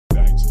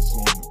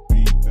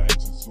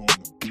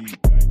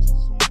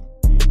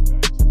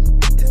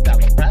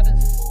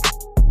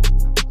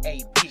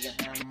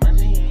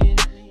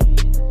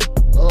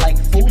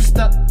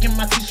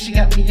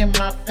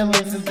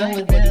feelings and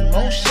dealing with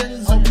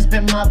emotions. Always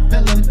been my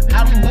villain.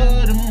 I don't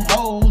love them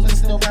hoes and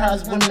still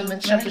prize women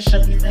and cherish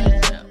every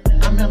female.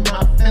 I'm in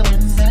my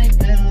feelings.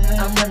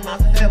 I'm in my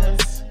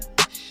feelings.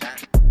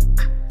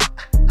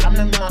 I'm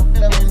in my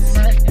feelings.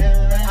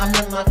 I'm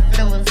in my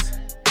feelings.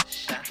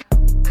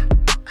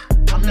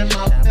 I'm in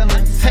my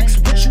feelings.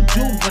 Text what you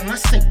do when I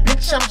say,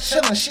 bitch, I'm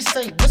chillin'. She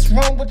say, what's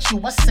wrong with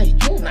you? I say,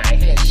 you not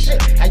here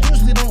shit. I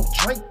usually don't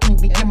drink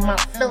and be in my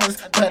feelings,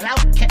 but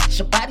I'll catch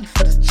your body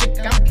for this chick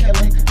I'm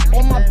killing.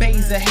 All my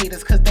bays are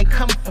haters cause they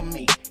come for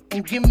me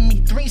and give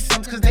me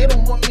threesomes cause they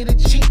don't want me to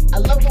cheat. I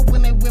love it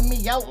when they wear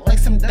me out like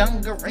some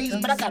dungarees,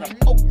 but I gotta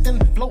poke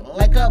and float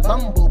like a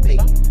bumblebee.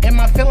 And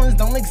my feelings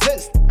don't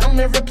exist, I'm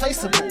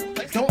irreplaceable.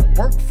 Don't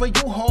work for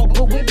you hard,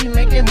 but we be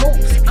making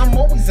moves. I'm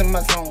always in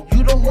my zone,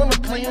 you don't wanna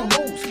play and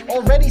lose.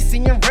 Already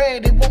seeing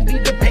red, it won't be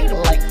debated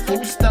like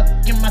food stuck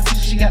in my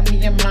teeth. She got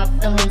me in my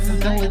feelings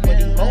and dealing with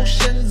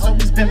emotions.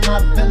 Always been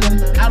my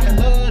villain. I don't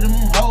love them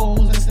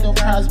hoes and still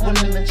prize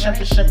women and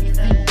cherish every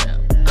female.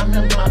 I'm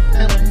in my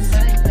feelings.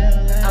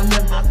 I'm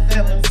in my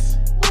feelings.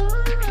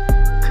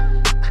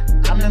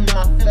 I'm in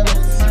my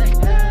feelings.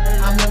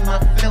 I'm in my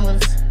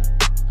feelings.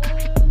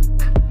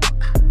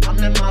 I'm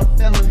in my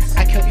feelings.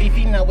 I kill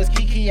Vivi, now it's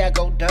Kiki. I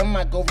go dumb,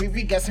 I go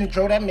Riri. Got some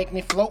dro that make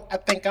me float. I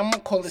think I'ma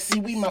call it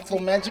seaweed. My flow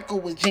magical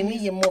with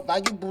Genie and more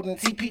valuable than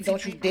TP.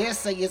 Don't you dare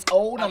say it's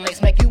old. I might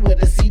smack you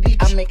with a CD.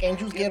 I make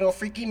angels get all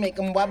freaky, make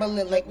them wobble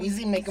it like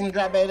Weezy, make them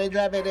drop it,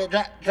 drop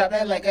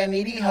it like a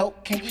needy hoe.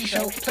 Kinky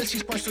show, plus she's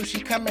sports, so she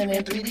coming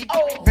in 3D.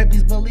 Oh,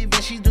 Rippies believe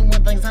it, she's doing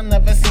things I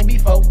never seen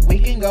before. We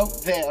can go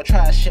there or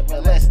try shit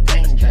with less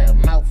danger.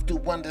 Mouth do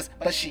wonders,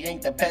 but she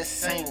ain't the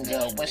best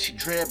singer. When she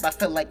drip, I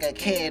feel like a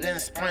kid in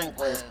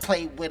sprinklers.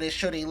 Play with it,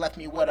 sure they left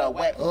me with a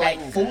wet like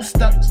food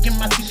stuck in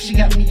my teeth. She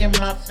got me in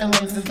my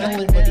feelings and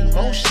dealing with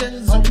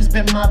emotions. Always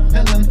been my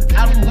villain.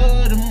 I don't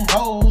love them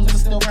hoes and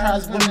still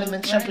prize women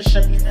and cherish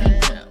every female.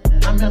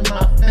 I'm in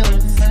my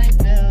feelings.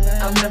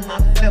 I'm in my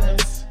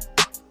feelings.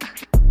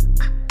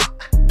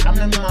 I'm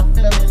in my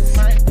feelings.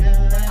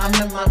 I'm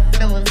in my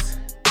feelings.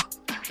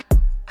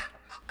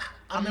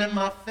 I'm in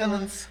my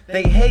feelings.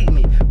 They hate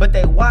me, but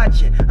they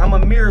watch it. I'm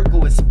a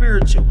miracle, it's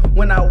spiritual.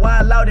 When I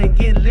wild out and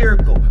get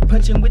lyrical,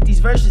 punching with these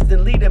verses,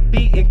 then lead a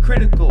beat and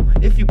critical.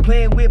 If you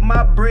playing with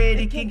my bread,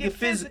 it can get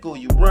physical.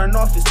 You run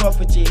off, it's off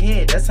with your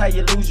head. That's how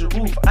you lose your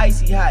roof.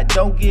 Icy hot,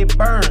 don't get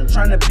burned.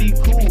 Tryna be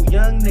cool,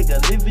 young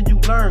nigga, live and you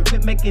learn.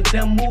 Quit making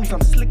dumb moves,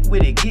 I'm slick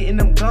with it, getting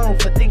them gone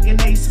for thinking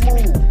they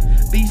smooth.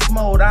 Beast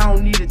mode, I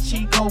don't need a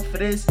cheat code for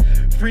this.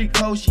 Free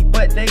code, she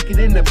butt naked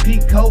in the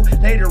peak coat.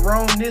 Later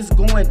on, this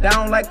going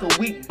down like a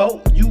weak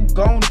boat. You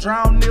gon'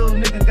 drown, little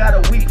nigga got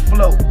a weak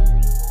flow.